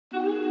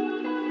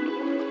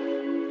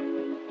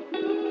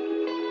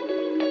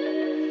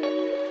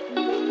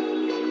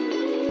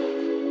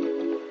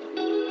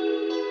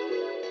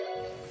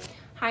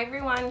Hi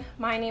everyone,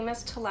 my name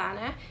is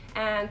Talana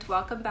and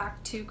welcome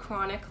back to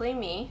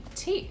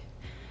ChronicallyMeT.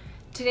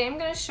 Today I'm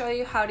going to show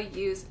you how to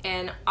use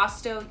an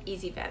Osto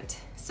eZvent.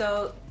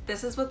 So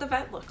this is what the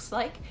vent looks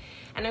like,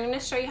 and I'm going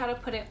to show you how to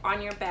put it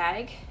on your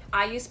bag.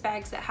 I use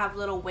bags that have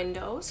little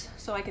windows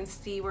so I can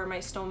see where my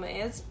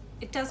stoma is.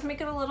 It does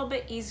make it a little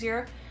bit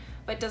easier,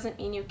 but doesn't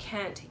mean you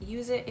can't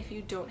use it if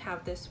you don't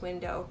have this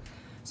window.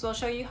 So I'll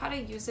show you how to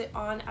use it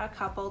on a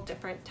couple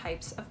different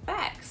types of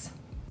bags.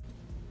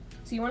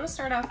 So you want to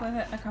start off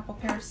with a couple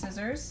pair of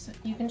scissors.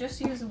 You can just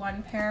use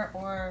one pair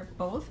or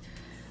both.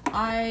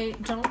 I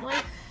don't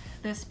like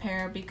this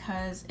pair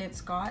because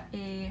it's got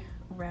a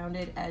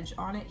rounded edge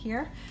on it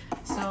here,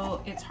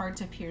 so it's hard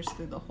to pierce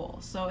through the hole.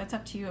 So it's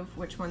up to you of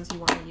which ones you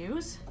want to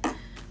use.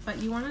 But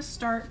you want to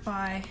start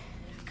by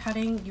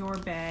cutting your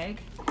bag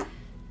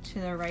to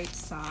the right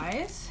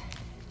size.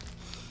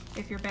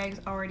 If your bag's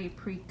already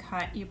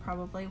pre-cut, you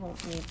probably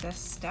won't need this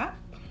step.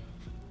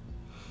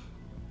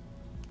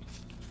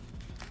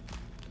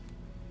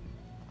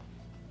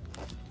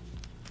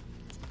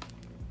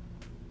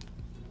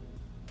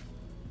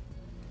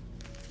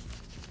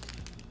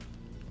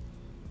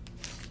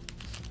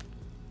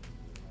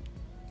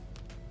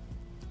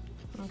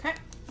 Okay,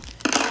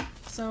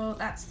 so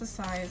that's the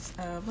size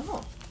of the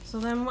hole. So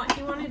then what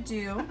you want to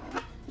do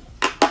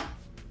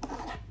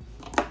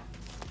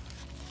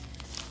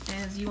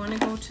is you want to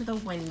go to the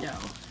window.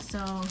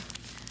 So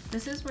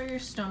this is where your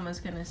stoma is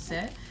going to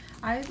sit.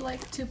 I'd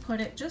like to put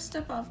it just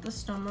above the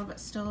stoma but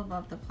still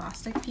above the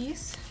plastic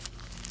piece.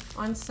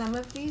 On some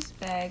of these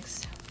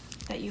bags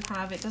that you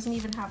have, it doesn't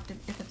even have to,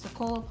 if it's a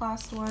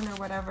Coloplast one or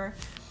whatever,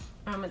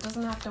 it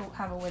doesn't have to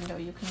have a window,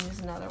 you can use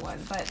another one,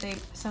 but they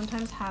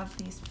sometimes have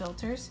these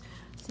filters,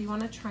 so you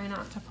want to try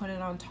not to put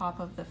it on top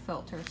of the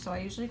filter. So I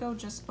usually go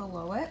just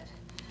below it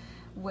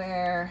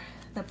where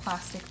the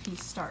plastic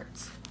piece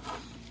starts.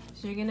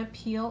 So you're going to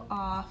peel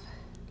off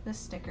the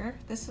sticker.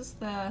 This is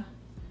the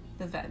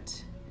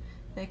vent.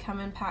 They come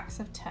in packs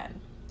of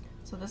 10.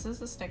 So this is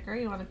the sticker.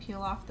 You want to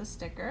peel off the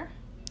sticker.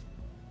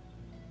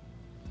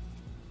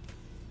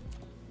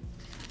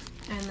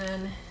 And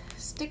then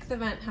stick the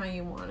vent how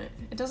you want it.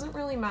 It doesn't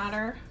really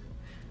matter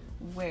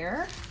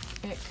where.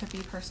 It could be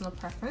personal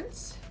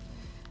preference,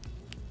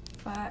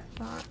 but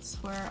that's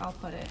where I'll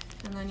put it.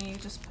 And then you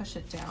just push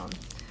it down.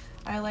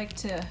 I like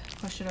to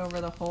push it over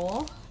the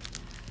hole,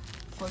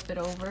 flip it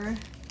over,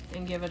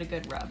 and give it a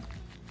good rub.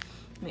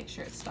 Make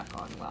sure it's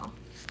stuck on well.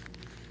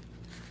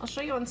 I'll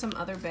show you on some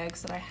other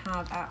bags that I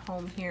have at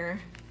home here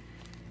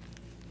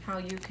how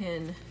you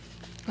can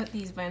put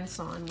these vents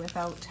on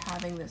without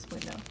having this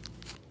window.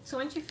 So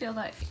once you feel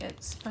that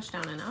it's pushed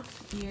down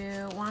enough,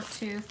 you want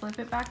to flip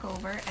it back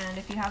over, and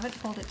if you haven't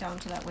pulled it down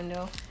to that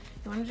window,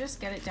 you want to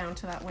just get it down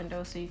to that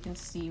window so you can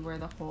see where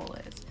the hole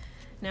is.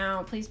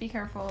 Now, please be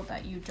careful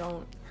that you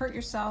don't hurt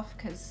yourself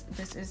because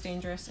this is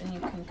dangerous and you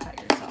can cut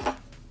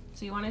yourself.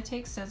 So you want to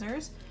take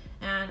scissors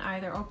and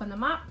either open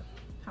them up,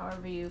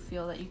 however you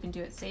feel that you can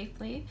do it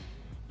safely,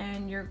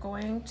 and you're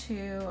going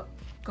to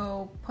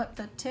go put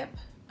the tip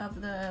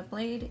of the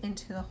blade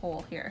into the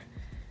hole here.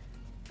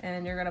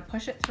 And you're going to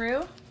push it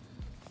through,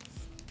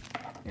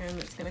 and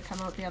it's going to come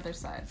out the other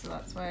side, so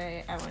that's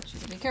why I want you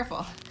to be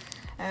careful.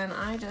 And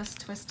I just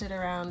twist it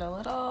around a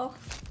little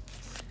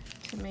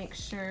to make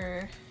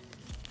sure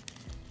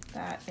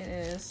that it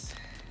is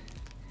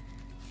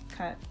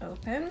cut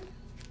open,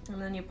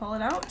 and then you pull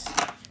it out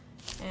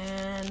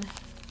and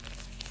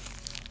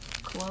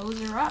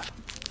close her up.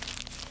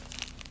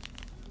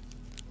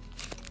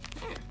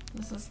 There.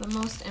 This is the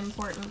most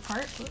important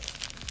part,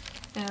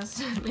 is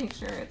to make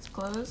sure it's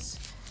closed.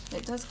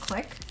 It does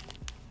click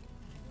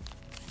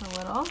a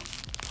little.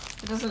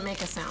 It doesn't make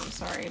a sound,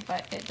 sorry,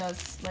 but it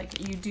does,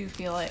 like, you do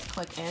feel it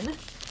click in,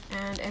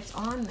 and it's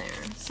on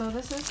there. So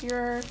this is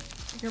your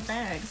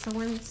bag. So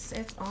once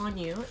it's on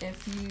you,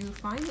 if you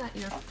find that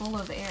you're full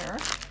of air,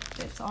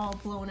 it's all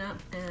blown up,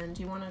 and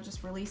you want to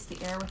just release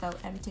the air without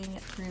emptying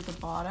it through the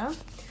bottom,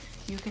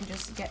 you can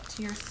just get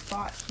to your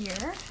spot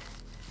here.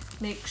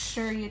 Make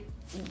sure you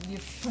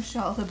push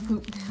all the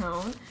poop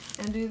down,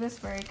 and do this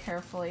very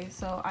carefully.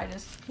 So I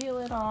just peel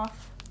it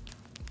off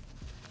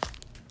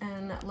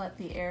and let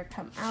the air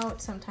come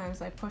out.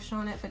 Sometimes I push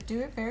on it, but do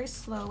it very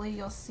slowly.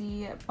 You'll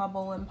see it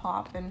bubble and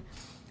pop and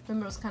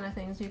those kind of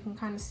things. You can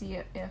kind of see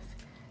it if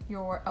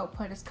your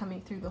output is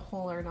coming through the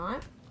hole or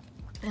not.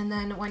 And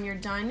then when you're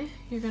done,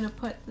 you're going to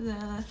put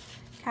the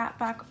cap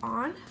back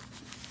on,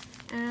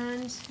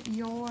 and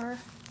you're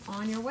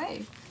on your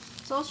way.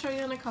 So I'll show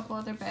you in a couple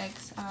other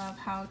bags of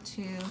how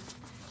to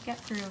get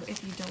through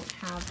if you don't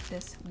have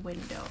this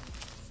window.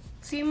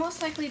 So you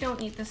most likely don't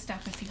need this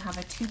stuff if you have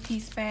a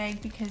two-piece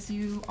bag, because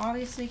you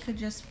obviously could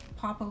just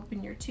pop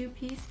open your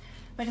two-piece,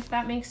 but if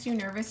that makes you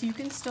nervous, you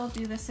can still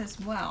do this as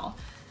well.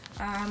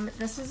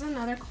 This is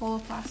another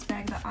Coloplast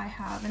bag that I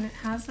have, and it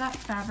has that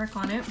fabric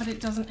on it, but it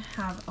doesn't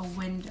have a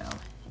window.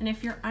 And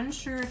if you're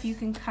unsure if you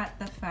can cut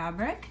the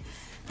fabric,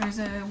 there's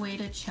a way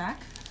to check.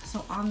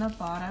 So on the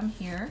bottom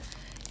here,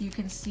 you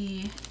can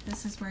see,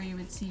 this is where you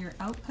would see your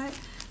output.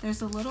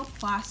 There's a little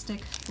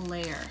plastic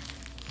layer.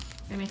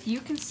 And if you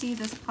can see,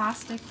 this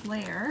plastic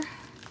layer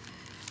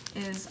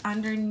is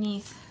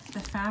underneath the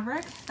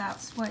fabric.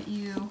 That's what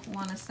you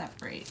want to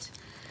separate.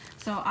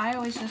 So I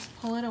always just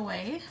pull it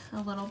away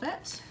a little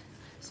bit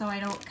so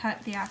I don't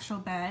cut the actual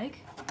bag.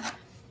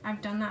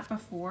 I've done that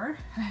before.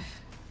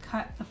 I've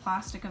cut the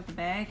plastic of the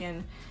bag,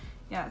 and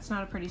yeah, it's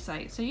not a pretty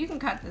sight. So you can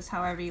cut this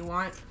however you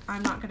want.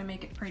 I'm not gonna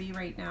make it pretty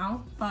right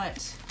now,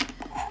 but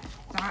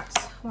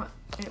that's what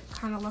it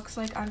kind of looks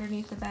like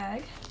underneath the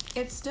bag.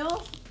 It's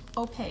still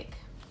opaque,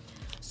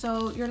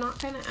 so you're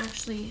not gonna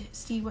actually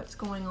see what's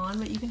going on,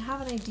 but you can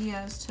have an idea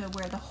as to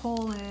where the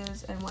hole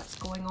is and what's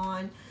going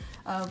on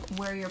of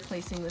where you're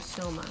placing the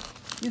stoma.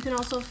 You can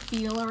also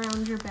feel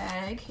around your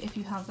bag. If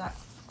you have that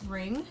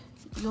ring,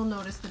 you'll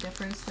notice the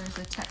difference. There's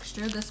a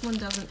texture. This one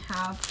doesn't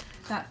have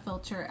that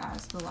filter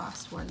as the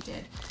last one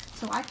did.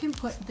 So I can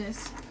put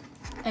this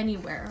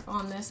anywhere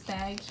on this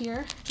bag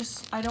here.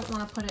 Just, I don't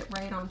want to put it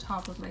right on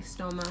top of my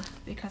stoma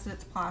because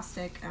it's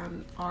plastic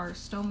and our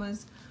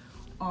stomas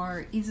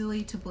are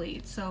easily to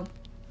bleed. So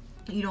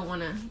you don't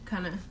want to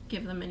kind of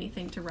give them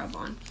anything to rub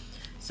on.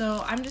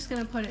 So I'm just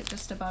going to put it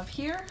just above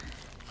here.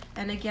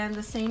 And again,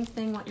 the same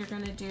thing, what you're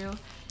going to do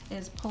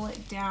is pull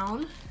it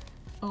down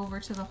over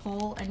to the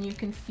hole, and you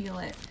can feel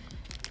it.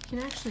 You can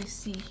actually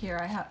see here,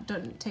 I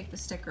didn't take the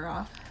sticker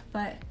off,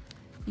 but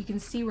you can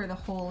see where the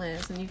hole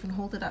is, and you can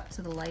hold it up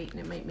to the light and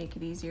it might make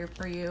it easier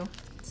for you.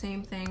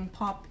 Same thing,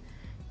 pop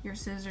your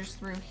scissors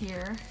through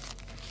here,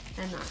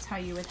 and that's how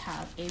you would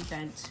have a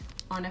vent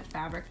on a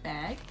fabric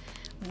bag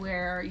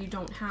where you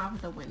don't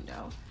have the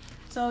window.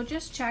 So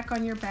just check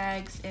on your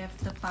bags if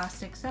the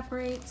plastic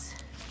separates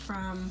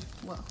from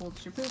what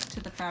holds your boot to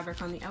the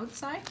fabric on the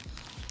outside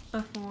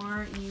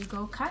before you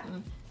go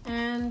cutting.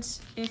 And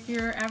if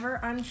you're ever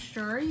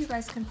unsure, you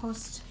guys can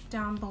post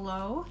down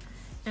below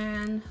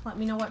and let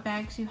me know what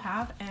bags you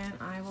have, and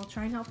I will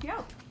try and help you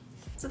out.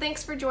 So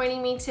thanks for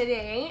joining me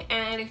today,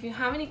 and if you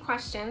have any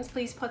questions,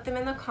 please put them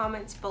in the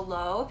comments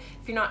below.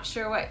 If you're not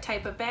sure what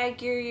type of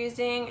bag you're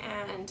using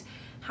and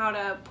how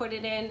to put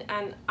it in,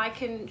 and I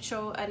can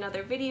show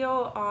another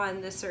video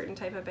on the certain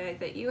type of bag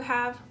that you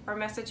have, or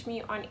message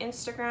me on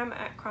Instagram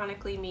at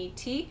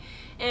ChronicallyMeT,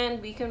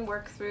 and we can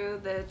work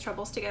through the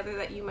troubles together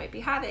that you might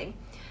be having.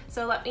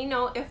 So let me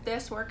know if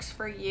this works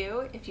for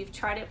you, if you've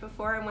tried it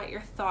before, and what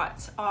your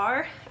thoughts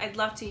are. I'd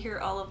love to hear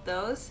all of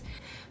those.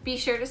 Be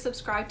sure to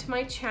subscribe to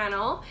my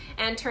channel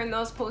and turn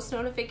those post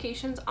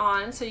notifications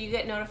on so you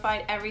get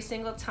notified every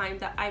single time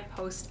that I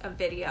post a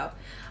video.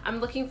 I'm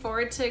looking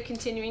forward to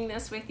continuing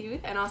this with you,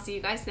 and I'll see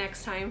you guys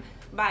next time.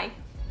 Bye.